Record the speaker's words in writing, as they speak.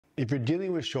If you're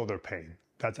dealing with shoulder pain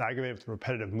that's aggravated with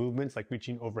repetitive movements like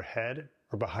reaching overhead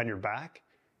or behind your back,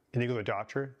 and you go to the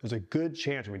doctor, there's a good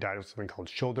chance you'll be diagnosed with something called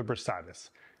shoulder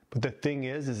bursitis. But the thing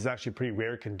is, this is actually a pretty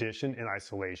rare condition in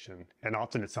isolation, and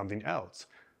often it's something else.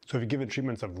 So if you're given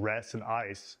treatments of rest and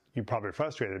ice, you're probably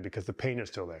frustrated because the pain is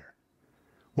still there.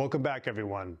 Welcome back,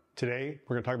 everyone. Today,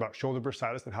 we're going to talk about shoulder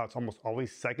bursitis and how it's almost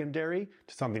always secondary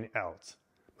to something else.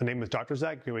 My name is Dr.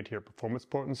 Zach Grewitt here at Performance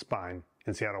Sport and Spine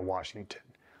in Seattle, Washington.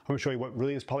 I'm going to show you what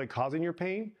really is probably causing your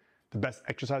pain, the best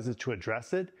exercises to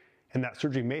address it, and that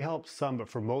surgery may help some, but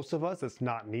for most of us, it's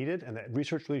not needed, and that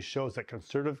research really shows that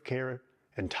conservative care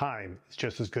and time is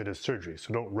just as good as surgery.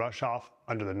 So don't rush off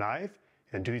under the knife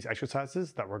and do these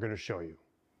exercises that we're going to show you.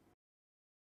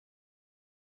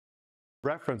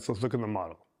 Reference, let's look at the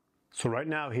model. So right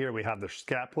now here we have the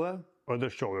scapula or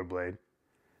the shoulder blade.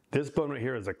 This bone right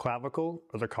here is the clavicle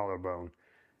or the collarbone.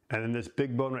 And then this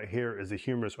big bone right here is the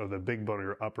humerus or the big bone of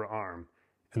your upper arm.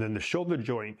 And then the shoulder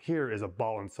joint here is a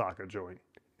ball and socket joint.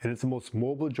 And it's the most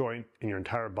mobile joint in your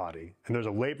entire body. And there's a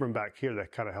labrum back here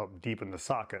that kind of help deepen the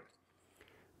socket.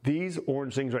 These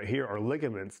orange things right here are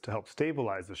ligaments to help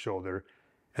stabilize the shoulder.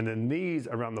 And then these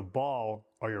around the ball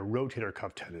are your rotator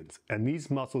cuff tendons. And these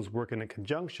muscles work in a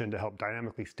conjunction to help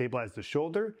dynamically stabilize the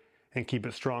shoulder and keep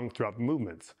it strong throughout the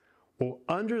movements. Well,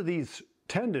 under these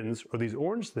tendons or these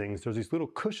orange things, there's these little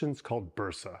cushions called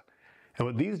bursa. And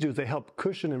what these do is they help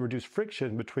cushion and reduce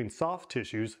friction between soft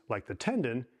tissues like the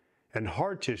tendon and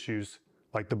hard tissues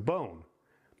like the bone.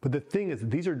 But the thing is,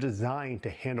 these are designed to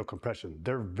handle compression.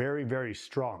 They're very, very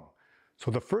strong.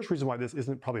 So the first reason why this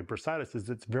isn't probably bursitis is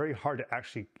it's very hard to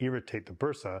actually irritate the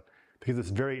bursa because its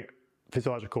very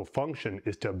physiological function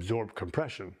is to absorb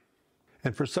compression.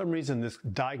 And for some reason, this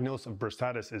diagnosis of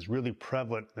bursitis is really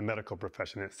prevalent in the medical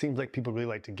profession. It seems like people really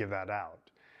like to give that out.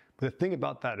 But the thing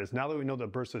about that is now that we know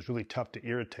that bursa is really tough to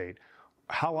irritate,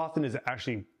 how often is it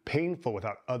actually painful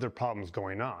without other problems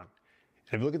going on?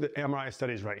 And if you look at the MRI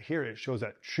studies right here, it shows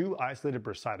that true isolated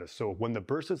bursitis, so when the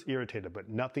bursa is irritated but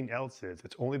nothing else is,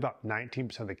 it's only about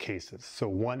 19% of the cases, so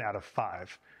 1 out of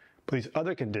 5. But these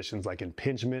other conditions like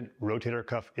impingement, rotator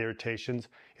cuff irritations,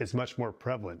 is much more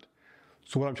prevalent.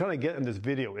 So what I'm trying to get in this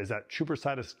video is that true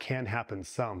bursitis can happen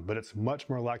some, but it's much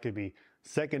more likely to be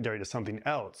secondary to something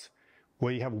else.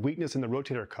 Where you have weakness in the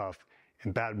rotator cuff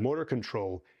and bad motor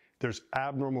control, there's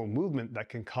abnormal movement that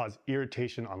can cause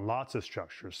irritation on lots of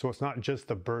structures. So it's not just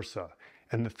the bursa.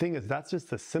 And the thing is, that's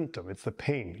just the symptom. It's the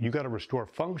pain. You got to restore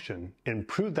function,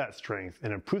 improve that strength,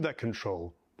 and improve that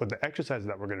control with the exercises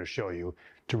that we're going to show you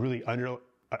to really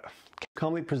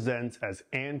commonly presents as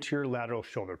anterior lateral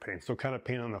shoulder pain. So kind of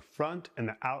pain on the front and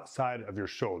the outside of your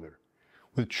shoulder.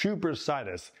 With true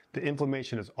bursitis, the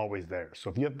inflammation is always there. So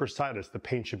if you have bursitis, the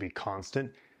pain should be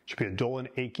constant. It should be a dull and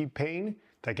achy pain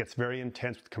that gets very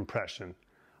intense with compression.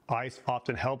 Ice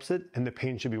often helps it, and the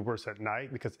pain should be worse at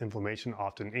night because inflammation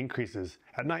often increases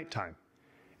at nighttime.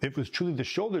 If it was truly the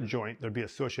shoulder joint, there'd be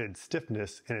associated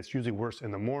stiffness, and it's usually worse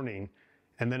in the morning.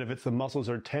 And then if it's the muscles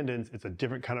or tendons, it's a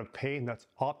different kind of pain that's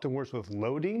often worse with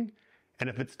loading. And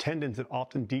if it's tendons, it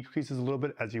often decreases a little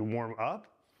bit as you warm up.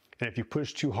 And if you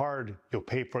push too hard, you'll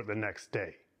pay for it the next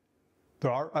day.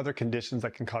 There are other conditions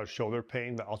that can cause shoulder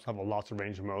pain that also have a loss of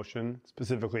range of motion,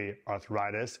 specifically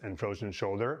arthritis and frozen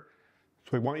shoulder.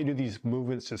 So we want you to do these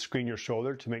movements to screen your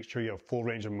shoulder to make sure you have full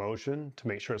range of motion, to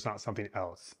make sure it's not something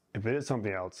else. If it is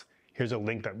something else, here's a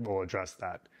link that will address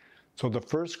that. So the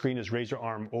first screen is raise your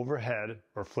arm overhead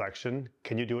or flexion.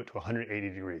 Can you do it to 180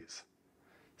 degrees?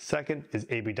 Second is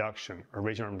abduction or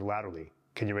raise your arm laterally.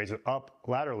 Can you raise it up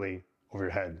laterally over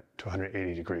your head to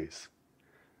 180 degrees?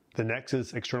 The next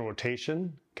is external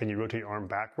rotation. Can you rotate your arm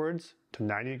backwards to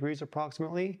 90 degrees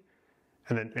approximately?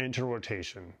 And then internal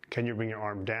rotation. Can you bring your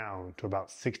arm down to about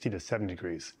 60 to 70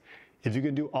 degrees? If you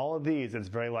can do all of these, it's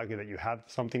very likely that you have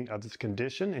something of this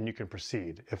condition and you can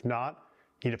proceed. If not,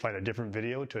 you need to find a different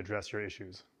video to address your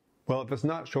issues. Well, if it's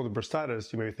not shoulder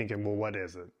bursitis, you may be thinking, well, what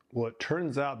is it? Well, it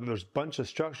turns out that there's a bunch of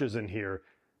structures in here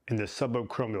in the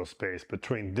subacromial space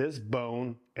between this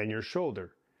bone and your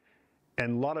shoulder.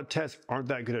 And a lot of tests aren't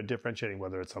that good at differentiating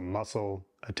whether it's a muscle,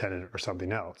 a tendon, or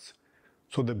something else.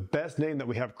 So the best name that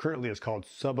we have currently is called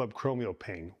subacromial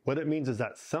pain. What it means is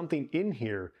that something in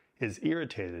here is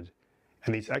irritated,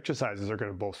 and these exercises are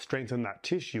going to both strengthen that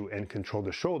tissue and control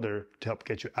the shoulder to help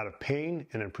get you out of pain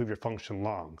and improve your function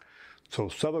long. So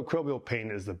subacromial pain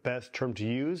is the best term to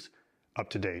use up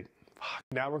to date.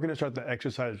 Now we're going to start the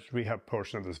exercise rehab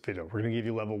portion of this video. We're going to give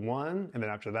you level 1, and then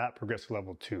after that, progress to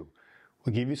level 2.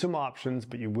 We'll give you some options,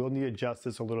 but you will need to adjust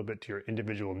this a little bit to your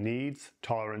individual needs,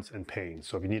 tolerance, and pain.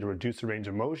 So if you need to reduce the range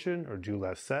of motion or do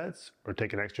less sets or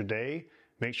take an extra day,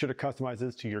 make sure to customize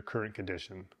this to your current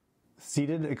condition.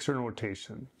 Seated external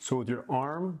rotation. So with your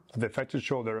arm of the affected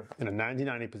shoulder in a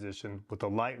 90-90 position with a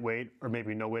light weight or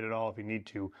maybe no weight at all if you need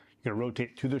to, you're going to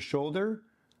rotate to the shoulder,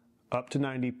 up to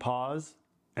 90, pause,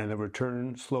 and then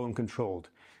return slow and controlled.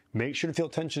 Make sure to feel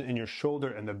tension in your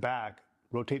shoulder and the back.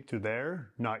 Rotate through there,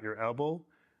 not your elbow.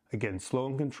 Again, slow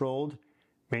and controlled.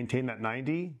 Maintain that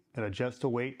 90 and adjust the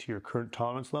weight to your current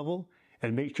tolerance level.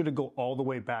 And make sure to go all the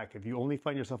way back. If you only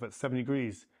find yourself at 70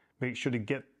 degrees, make sure to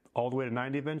get all the way to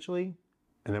 90 eventually,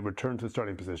 and then return to the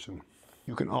starting position.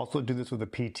 You can also do this with a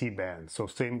PT band. So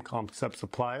same concept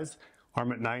applies.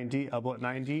 Arm at 90, elbow at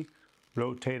 90,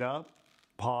 rotate up,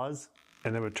 pause,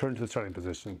 and then return to the starting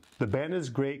position. The band is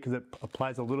great because it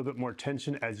applies a little bit more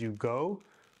tension as you go.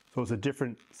 So it's a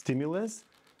different stimulus.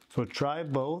 So try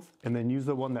both and then use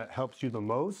the one that helps you the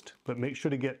most, but make sure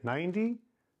to get 90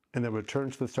 and then return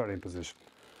to the starting position.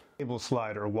 Table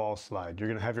slide or wall slide. You're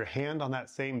gonna have your hand on that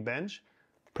same bench,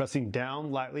 pressing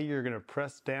down lightly. You're gonna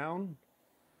press down,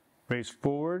 raise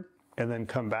forward, and then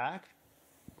come back.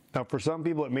 Now for some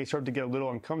people, it may start to get a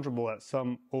little uncomfortable at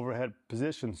some overhead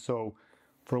positions. So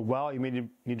for a while, you may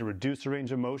need to reduce the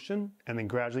range of motion and then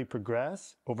gradually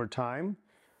progress over time.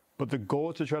 But the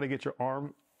goal is to try to get your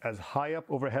arm as high up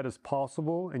overhead as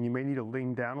possible, and you may need to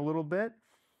lean down a little bit,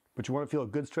 but you want to feel a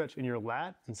good stretch in your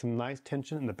lat and some nice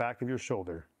tension in the back of your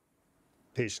shoulder.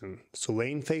 So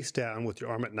laying face down with your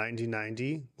arm at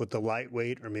 90-90 with the light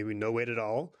weight or maybe no weight at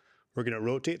all. We're going to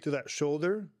rotate through that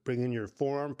shoulder, bring in your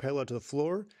forearm parallel to the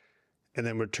floor, and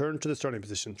then return to the starting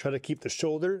position. Try to keep the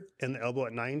shoulder and the elbow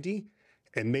at 90,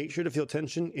 and make sure to feel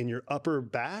tension in your upper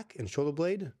back and shoulder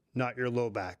blade, not your low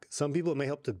back. Some people, it may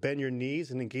help to bend your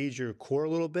knees and engage your core a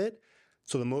little bit,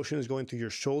 so the motion is going through your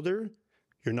shoulder.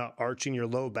 You're not arching your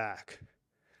low back.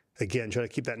 Again, try to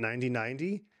keep that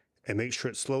 90-90, and make sure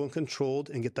it's slow and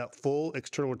controlled and get that full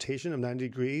external rotation of 90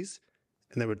 degrees,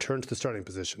 and then return to the starting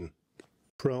position.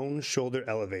 Prone shoulder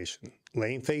elevation.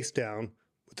 Laying face down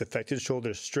with the affected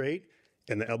shoulder straight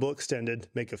and the elbow extended.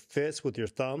 Make a fist with your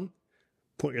thumb.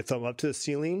 Point your thumb up to the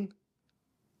ceiling.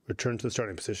 Return to the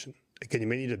starting position. Again, you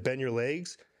may need to bend your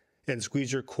legs and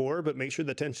squeeze your core, but make sure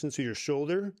the tension's through your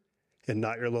shoulder and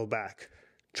not your low back.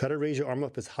 Try to raise your arm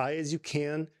up as high as you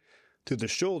can through the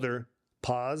shoulder.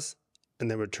 Pause, and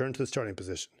then return to the starting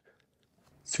position.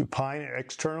 Supine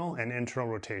external and internal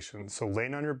rotation. So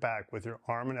laying on your back with your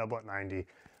arm and elbow at 90.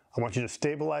 I want you to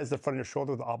stabilize the front of your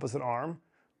shoulder with the opposite arm.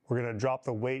 We're going to drop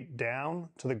the weight down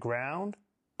to the ground,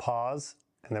 pause,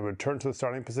 and then return to the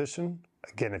starting position.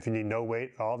 Again, if you need no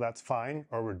weight at all, that's fine,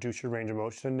 or reduce your range of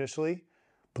motion initially.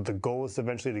 But the goal is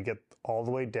eventually to get all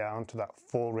the way down to that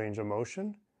full range of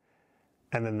motion.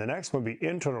 And then the next one would be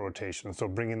internal rotation, so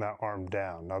bringing that arm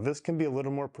down. Now this can be a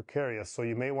little more precarious, so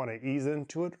you may want to ease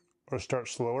into it or start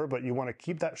slower, but you want to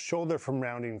keep that shoulder from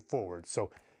rounding forward.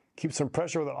 So keep some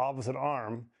pressure with the opposite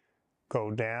arm,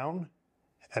 go down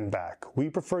and back. We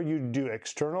prefer you to do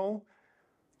external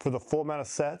for the full amount of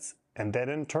sets and then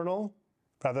internal,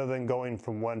 rather than going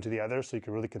from one to the other, so you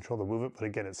can really control the movement. But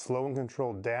again, it's slow and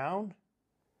controlled down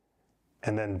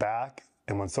and then back.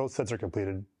 And once those sets are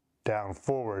completed, down,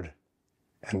 forward,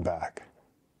 and back.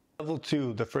 Level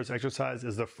 2, the first exercise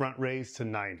is the front raise to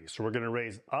 90. So we're going to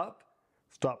raise up,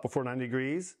 stop before 90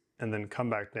 degrees, and then come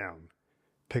back down.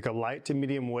 Pick a light to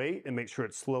medium weight and make sure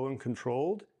it's slow and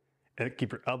controlled. And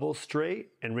keep your elbows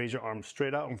straight and raise your arms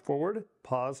straight out and forward.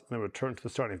 Pause, and then return to the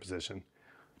starting position.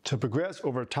 To progress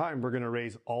over time, we're going to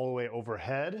raise all the way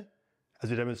overhead,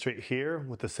 as we demonstrate here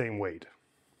with the same weight.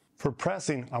 For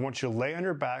pressing, I want you to lay on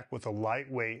your back with a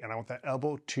light weight, and I want that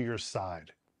elbow to your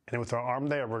side. And with our arm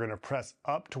there, we're going to press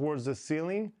up towards the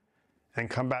ceiling and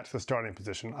come back to the starting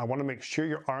position. I want to make sure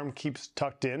your arm keeps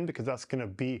tucked in because that's going to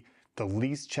be the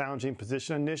least challenging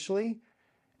position initially.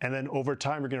 And then over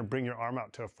time, you're going to bring your arm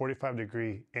out to a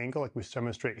 45-degree angle like we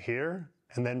demonstrate here,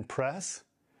 and then press.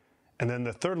 And then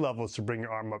the third level is to bring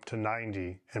your arm up to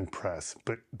 90 and press.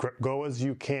 But go as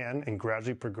you can and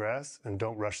gradually progress, and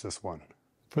don't rush this one.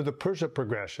 For the push-up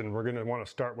progression, we're going to want to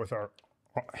start with our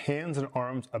hands and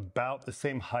arms about the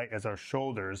same height as our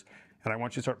shoulders. And I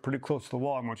want you to start pretty close to the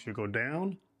wall. I want you to go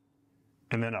down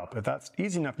and then up. If that's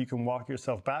easy enough, you can walk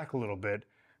yourself back a little bit,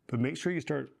 but make sure you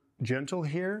start gentle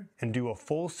here and do a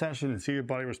full session and see your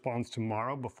body responds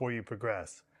tomorrow before you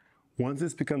progress. Once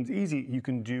this becomes easy, you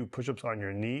can do push-ups on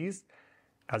your knees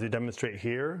as we demonstrate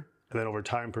here, and then over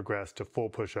time progress to full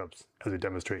push-ups as we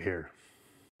demonstrate here.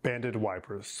 Banded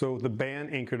wipers. So the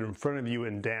band anchored in front of you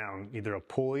and down, either a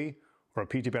pulley or a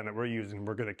PT band that we're using,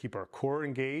 we're going to keep our core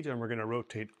engaged and we're going to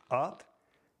rotate up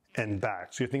and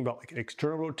back. So you think about like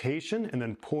external rotation and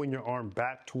then pulling your arm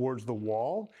back towards the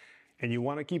wall. and you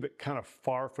want to keep it kind of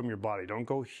far from your body. Don't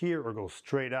go here or go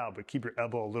straight out, but keep your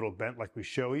elbow a little bent like we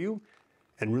show you,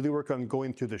 and really work on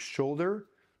going through the shoulder.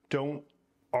 Don't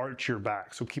arch your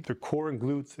back. So keep the core and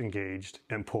glutes engaged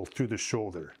and pull through the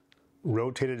shoulder.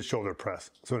 Rotated shoulder press.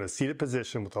 So in a seated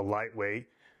position with a light weight,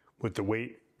 with the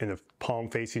weight in the palm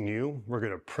facing you, we're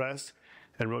going to press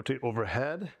and rotate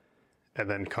overhead and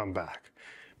then come back.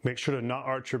 Make sure to not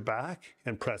arch your back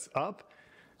and press up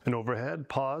and overhead,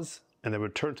 pause, and then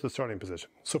return to the starting position.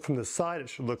 So from the side, it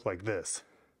should look like this.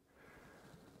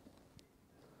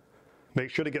 Make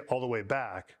sure to get all the way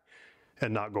back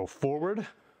and not go forward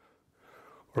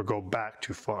or go back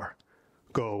too far.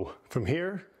 Go from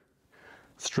here,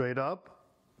 straight up,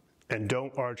 and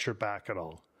don't arch your back at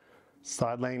all.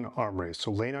 Side laying arm raise.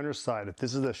 So laying on your side, if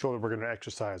this is the shoulder we're going to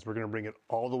exercise, we're going to bring it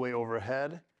all the way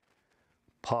overhead,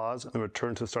 pause, and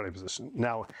return to the starting position.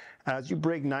 Now, as you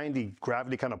break 90,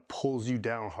 gravity kind of pulls you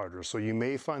down harder. So you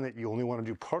may find that you only want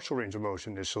to do partial range of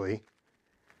motion initially,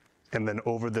 and then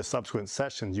over the subsequent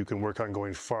sessions, you can work on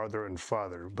going farther and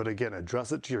farther. But again,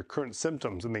 address it to your current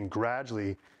symptoms and then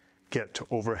gradually get to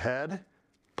overhead,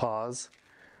 pause,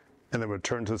 and then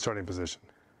return to the starting position.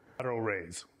 Lateral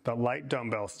raise. The light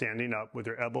dumbbell standing up with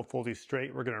your elbow fully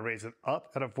straight. We're going to raise it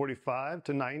up at a 45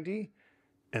 to 90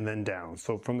 and then down.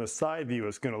 So from the side view,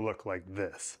 it's going to look like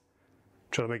this.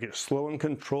 Try to make it slow and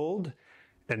controlled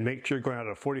and make sure you're going out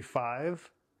at a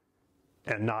 45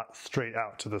 and not straight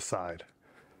out to the side.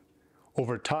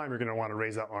 Over time, you're going to want to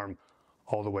raise that arm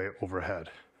all the way overhead.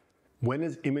 When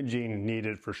is imaging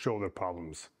needed for shoulder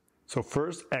problems? So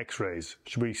first, x-rays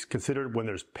should be considered when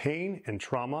there's pain and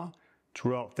trauma to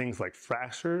rule out things like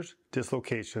fractures,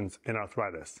 dislocations, and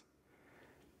arthritis.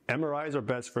 MRIs are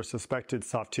best for suspected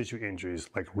soft tissue injuries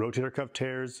like rotator cuff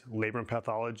tears, labral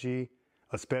pathology,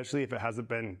 especially if it hasn't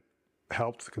been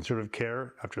helped with conservative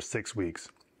care after 6 weeks.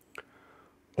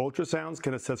 Ultrasounds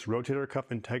can assess rotator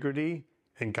cuff integrity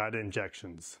and guided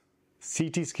injections.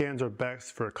 CT scans are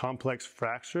best for complex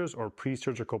fractures or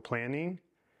pre-surgical planning,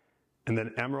 and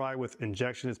then MRI with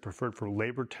injection is preferred for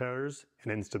labral tears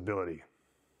and instability.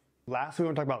 Lastly, we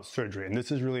want to talk about surgery, and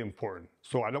this is really important.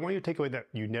 So I don't want you to take away that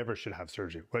you never should have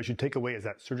surgery. What I should take away is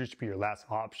that surgery should be your last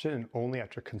option and only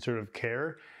after conservative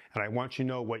care, and I want you to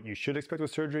know what you should expect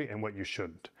with surgery and what you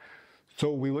shouldn't.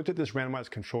 So we looked at this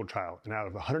randomized controlled trial, and out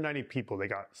of 190 people, they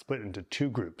got split into 2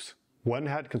 groups. One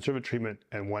had conservative treatment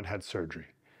and one had surgery.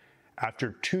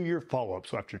 After 2-year follow-up,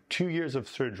 so after 2 years of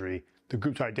surgery, the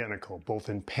groups are identical, both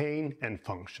in pain and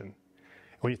function.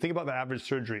 When you think about the average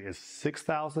surgery is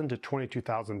 $6,000 to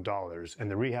 $22,000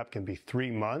 and the rehab can be 3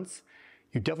 months,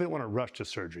 you definitely don't want to rush to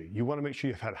surgery. You want to make sure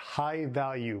you've had high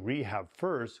value rehab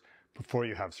first before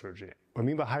you have surgery. What I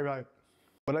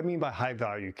mean by high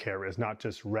value care is not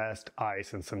just rest,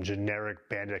 ice, and some generic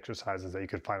band exercises that you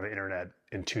could find on the internet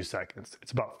in 2 seconds.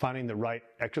 It's about finding the right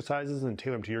exercises and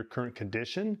tailoring them to your current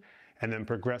condition and then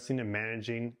progressing and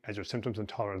managing as your symptoms and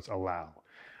tolerance allow.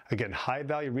 Again, high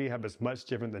value rehab is much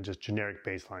different than just generic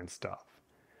baseline stuff.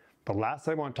 The last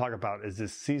thing I want to talk about is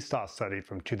this CSTOS study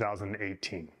from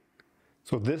 2018.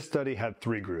 So this study had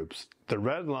 3 groups. The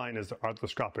red line is the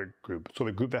arthroscopic group, so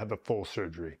the group that had the full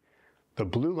surgery. The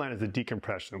blue line is the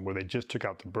decompression, where they just took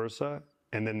out the bursa,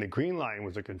 and then the green line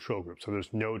was the control group, so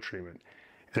there's no treatment.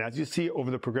 And as you see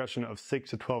over the progression of 6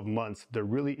 to 12 months, there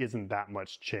really isn't that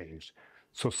much change.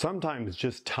 So sometimes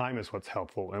just time is what's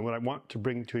helpful. And what I want to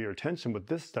bring to your attention with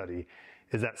this study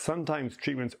is that sometimes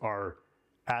treatments are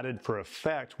added for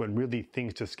effect when really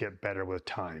things just get better with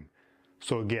time.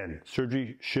 So again,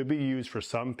 surgery should be used for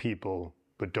some people,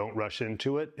 but don't rush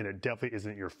into it, and it definitely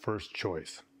isn't your first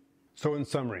choice. So in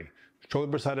summary,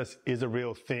 shoulder bursitis is a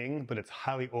real thing, but it's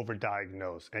highly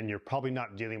overdiagnosed, and you're probably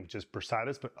not dealing with just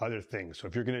bursitis, but other things. So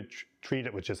if you're going to treat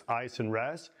it with just ice and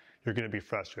rest, you're going to be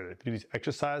frustrated. If you do these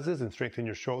exercises and strengthen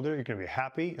your shoulder, you're going to be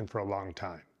happy and for a long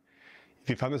time. If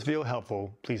you found this video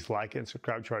helpful, please like it and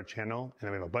subscribe to our channel, and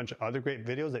we have a bunch of other great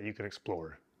videos that you can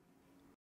explore.